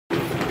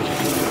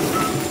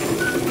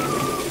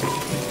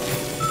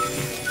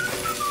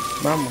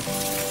Vamos.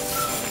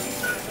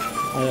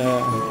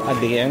 At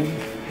the end.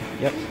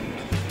 Yep.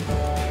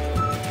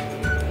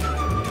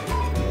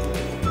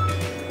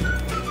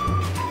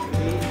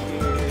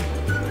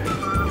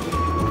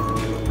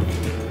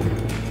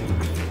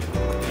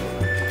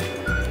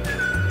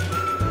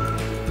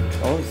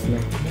 Oh, it's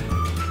nice.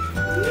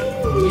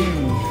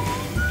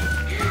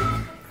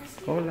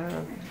 Hola.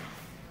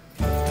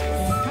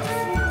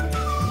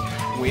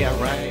 We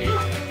arrived.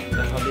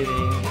 The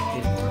holiday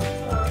is...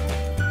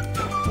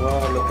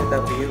 Wow, look at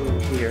that view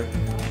here.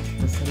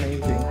 That's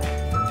amazing.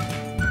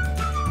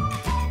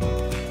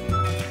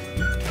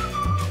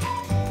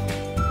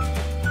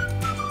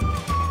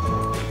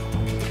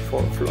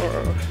 Fourth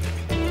floor.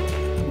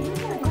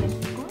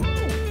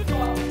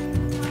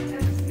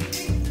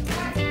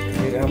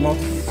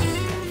 Llegamos.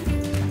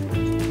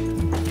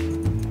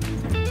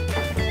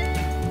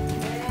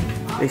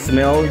 They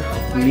smell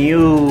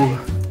new.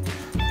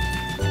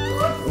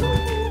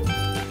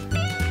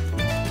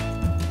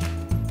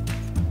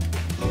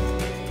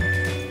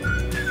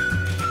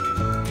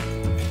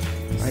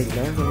 I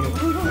love it.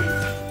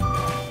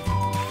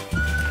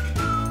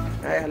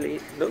 Hi, Allie.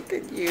 Look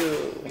at you.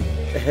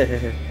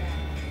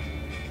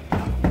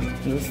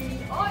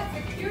 Oh, it's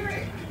a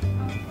Keurig.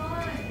 I'm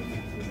fun. This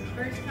is the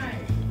first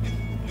time.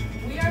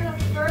 We are the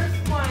first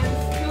ones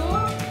to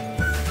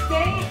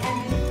stay in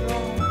this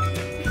room.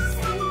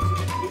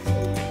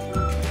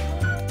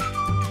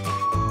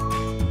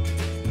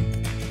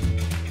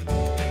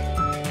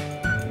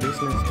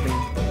 Disney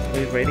Spring. Are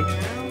you ready?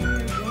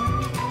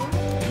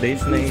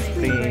 Disney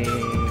Spring.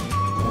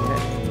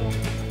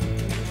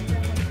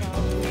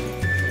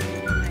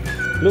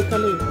 Look,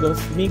 Ali,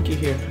 there's Mickey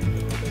here.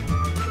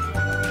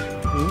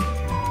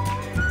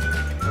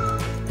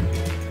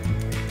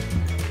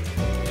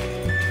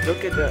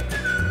 Look at that.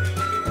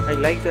 I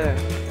like the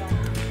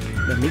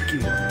Mickey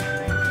one.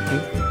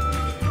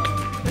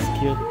 It's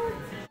cute.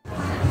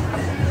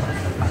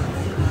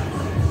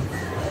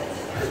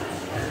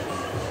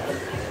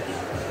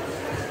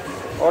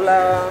 Hola.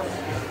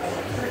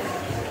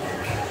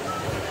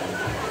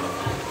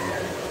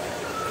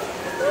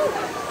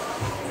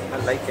 I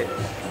like it.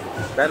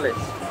 Dale.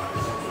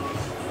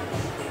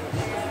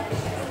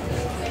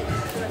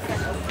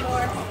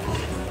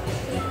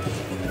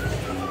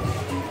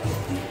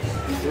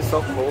 This is so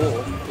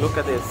cool. Look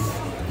at this.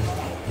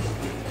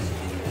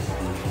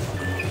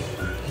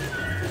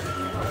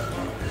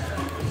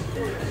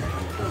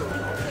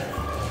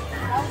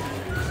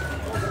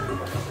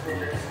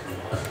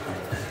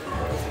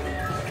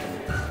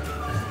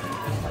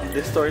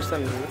 This store is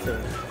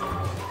amazing.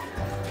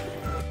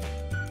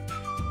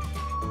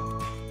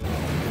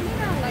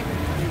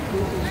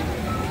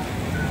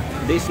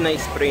 Disney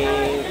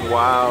Spring.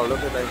 Wow,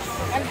 look at this.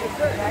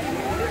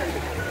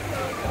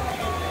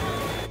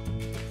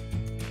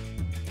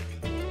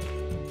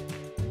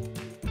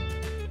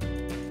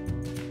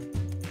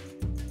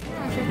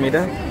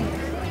 Mira.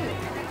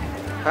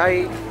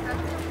 Hi.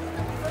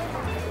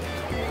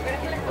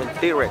 El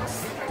T-Rex.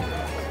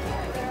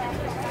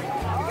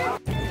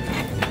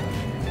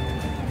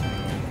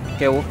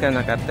 ¿Qué busca en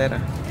la cartera?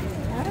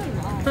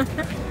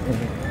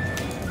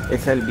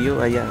 Es el view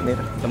allá,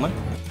 mira, toma.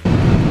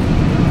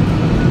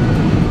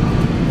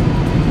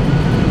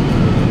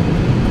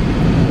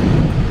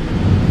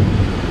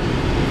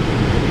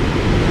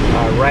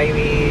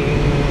 Arriving.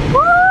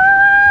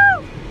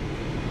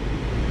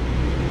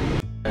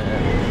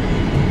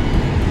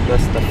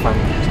 That's the fun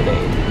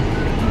today.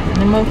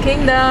 Animal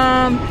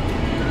Kingdom.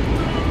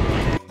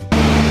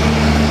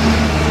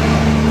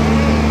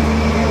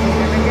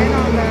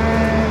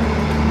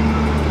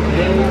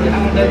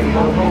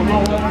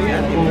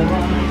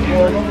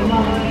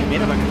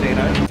 Mira para que te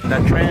grabe.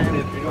 That trend.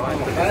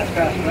 Fast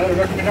pass, I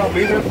recommend I'll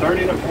be there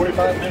 30 to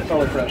 45 minutes on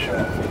the fresh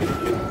show.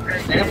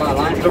 Standby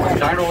line took from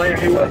Dino Land,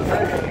 he wasn't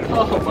taking. It's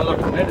also weather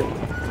permitted.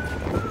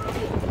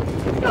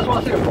 You guys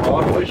want to see a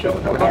Broadway show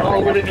coming all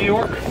the way to New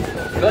York?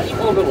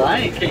 Festival of the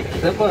Lion King,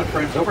 Simba and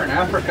Friends over in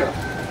Africa.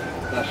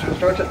 That show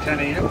starts at 10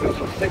 a.m., goes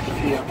till 6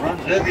 p.m.,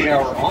 runs every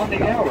hour on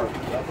the hour.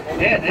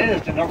 And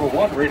is the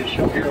 #1 rated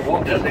show here at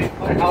Walt Disney.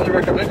 I highly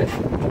recommend it.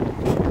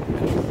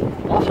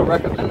 Also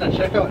recommend that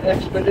check out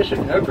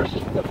Expedition Everest,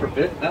 the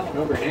Forbidden Mountain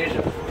over in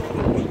Asia.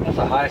 That's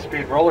a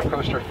high-speed roller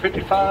coaster,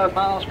 55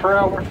 miles per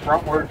hour,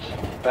 frontwards,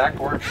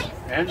 backwards,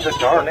 in the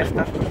dark.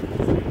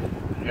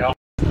 Yeah.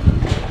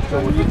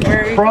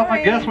 From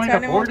a guest wing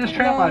aboard this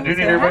tram, I do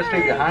need everybody to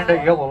stay behind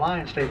that yellow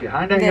line. Stay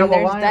behind that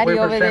yellow line. Wait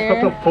for tram up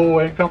to full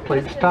and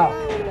complete stop.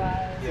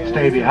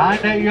 Stay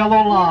behind that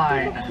yellow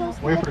line.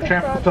 Wait for the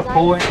tram up to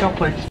full and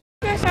complete stop.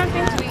 There's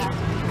something to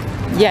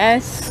eat.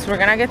 Yes, we're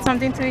gonna get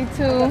something to eat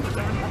too.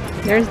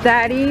 There's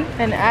Daddy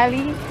and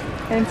Allie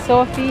and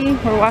Sophie.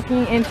 We're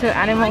walking into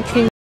Animal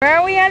Kingdom. Where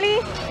are we,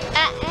 Allie?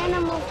 At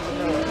Animal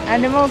Kingdom.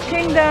 Animal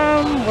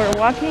Kingdom. We're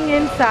walking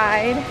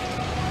inside.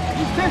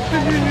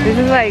 This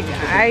is like,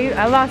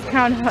 I lost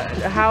count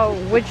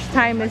which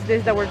time is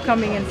this that we're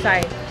coming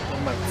inside.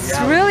 It's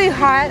really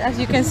hot, as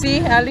you can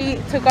see.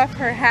 Allie took off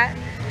her hat.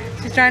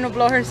 She's trying to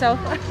blow herself.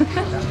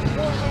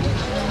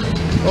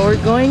 But we're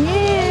going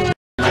in.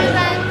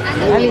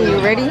 Ali, you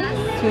ready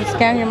to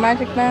scan your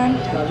magic band?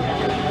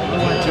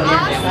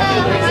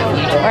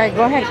 Alright,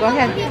 go ahead, go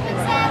ahead.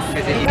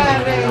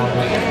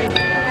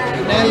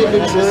 And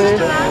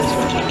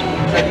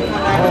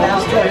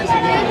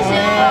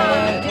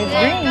it's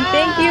green,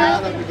 thank you.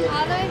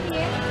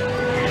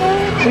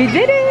 We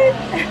did it!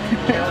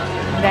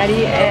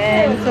 Daddy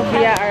and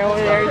Sophia are over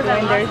there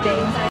doing their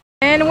thing.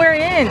 And we're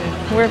in.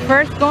 We're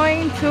first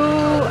going to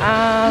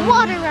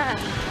Water ride.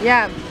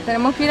 yeah,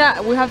 tenemos que ir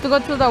a, we have to go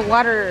to the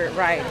water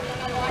ride.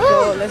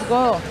 So let's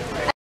go.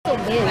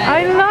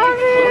 I love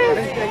it.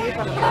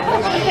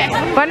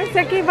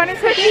 Paniseki,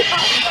 paniseki.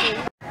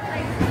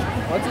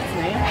 What's its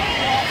name?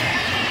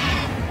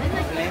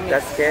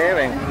 That's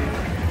Kevin.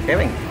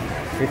 Kevin.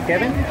 Is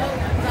Kevin?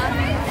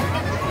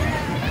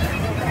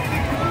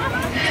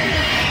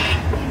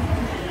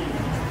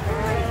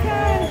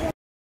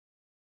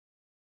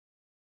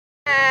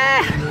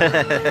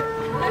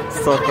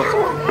 So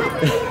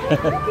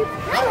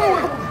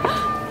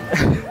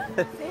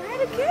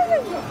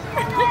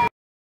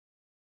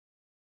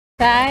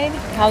Side,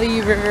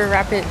 Allie River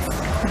Rapids.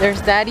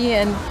 There's Daddy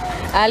and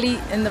Allie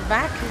in the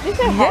back.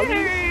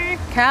 Yeah.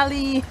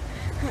 Callie.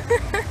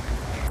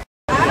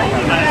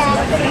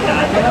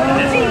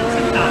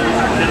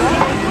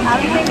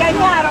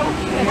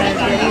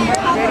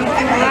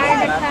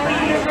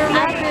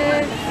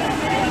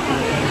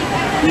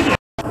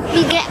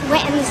 We get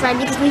wet in this ride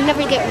because we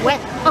never get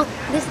wet on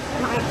this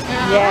ride.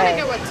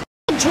 Yeah.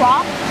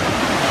 Drop.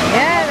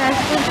 Yeah,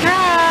 that's the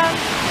drop.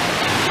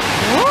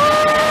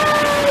 What?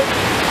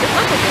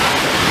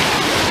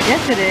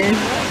 Yes, it is.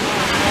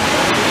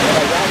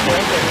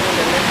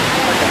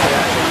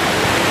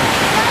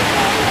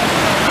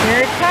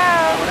 Here it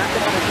comes.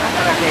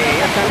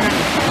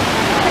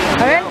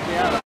 Okay.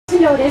 To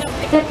notice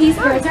that these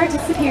birds are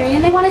disappearing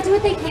and they want to do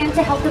what they can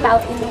to help them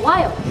out in the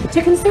wild,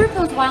 to conserve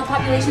those wild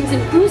populations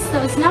and boost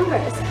those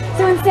numbers.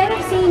 So instead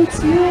of seeing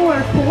 2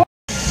 or 4,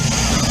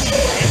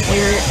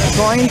 We're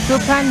going to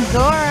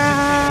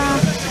Pandora.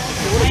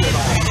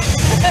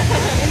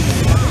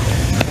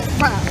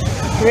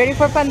 You ready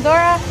for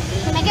Pandora?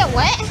 Can I get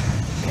wet?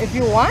 If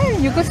you want,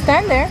 you could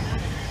stand there.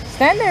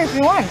 Stand there if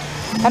you want.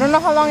 I don't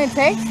know how long it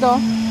takes though.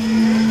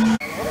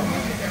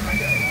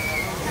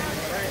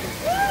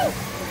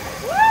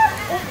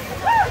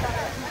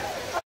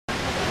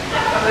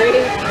 We're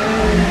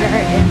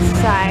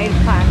inside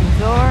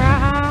Pandora.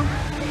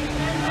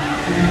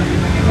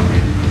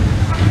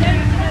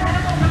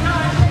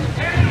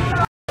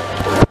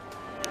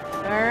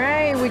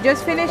 Alright, we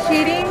just finished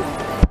eating.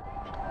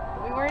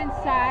 We were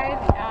inside.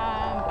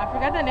 I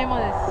forgot the name of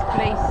this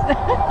place.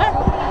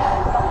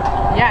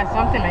 Yeah,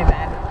 something like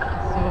that.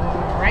 So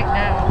right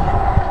now,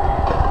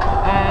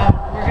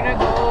 we're gonna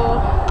go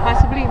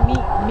possibly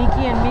meet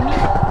Mickey and Minnie.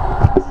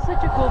 This is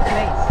such a cool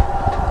place.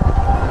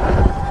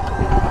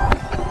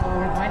 So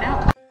we're going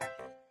out.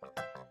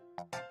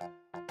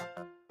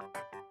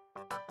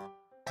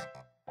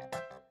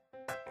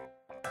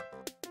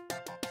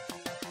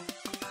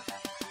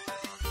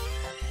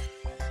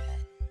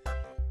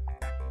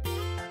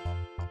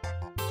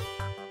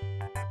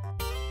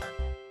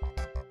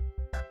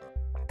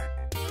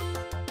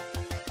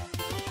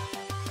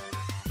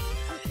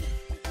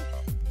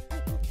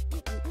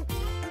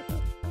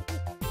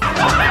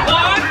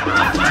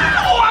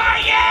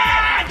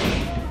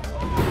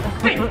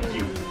 Thank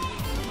you.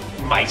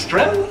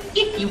 Maestro,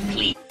 if you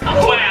please.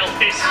 Well,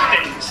 this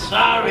thing,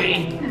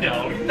 sorry.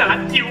 No,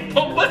 not you,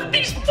 Pumba.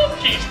 These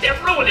monkeys, they're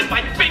ruining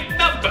my big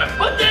number.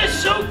 But they're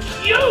so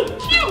cute.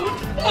 Cute.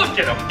 Look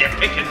at them. They're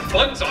picking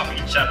bugs off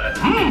each other.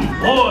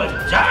 More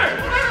dirt.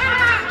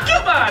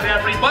 Come on,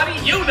 everybody.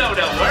 You know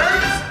the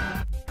words.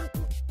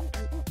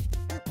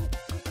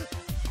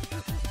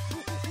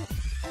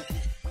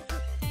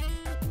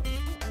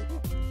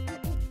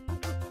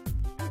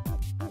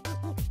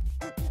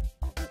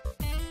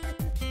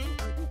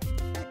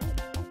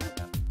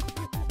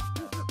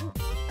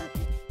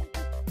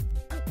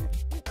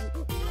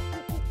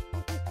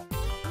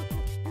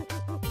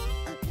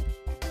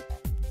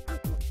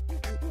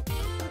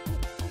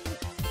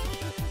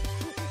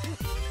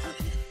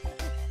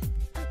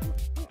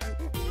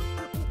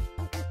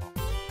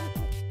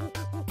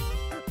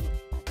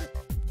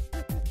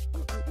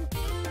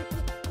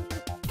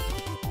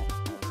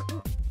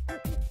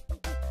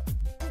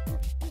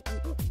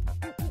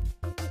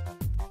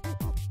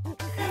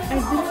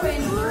 Oh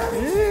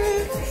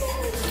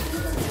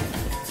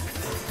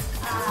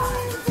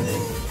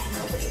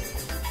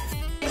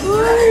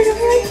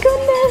my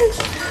goodness!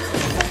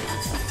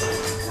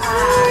 Oh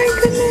my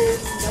goodness!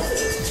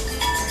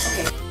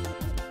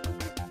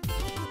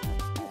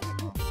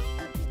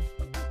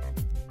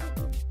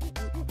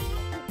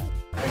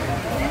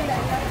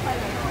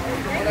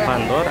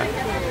 Pandora.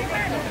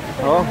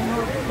 Oh.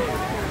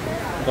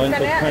 Going to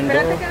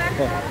Pandora.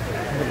 Oh.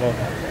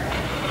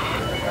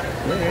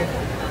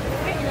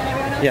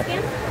 Yeah.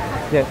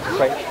 Yeah,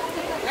 right.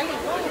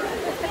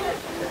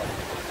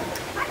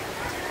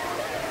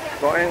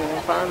 Going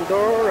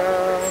Pandora.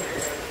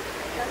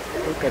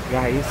 Look at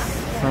guys,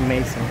 it's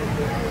amazing.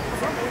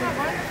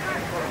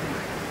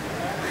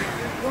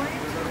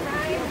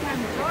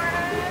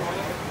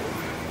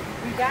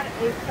 got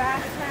a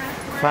fast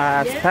pass.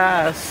 Fast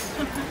pass.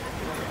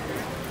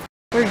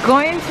 We're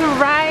going to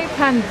ride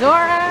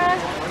Pandora.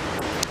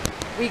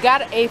 We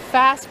got a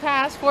fast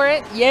pass for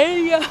it.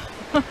 Yeah.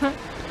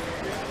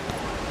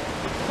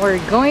 We're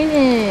going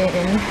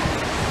in.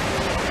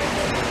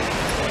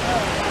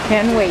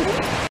 Can't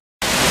wait.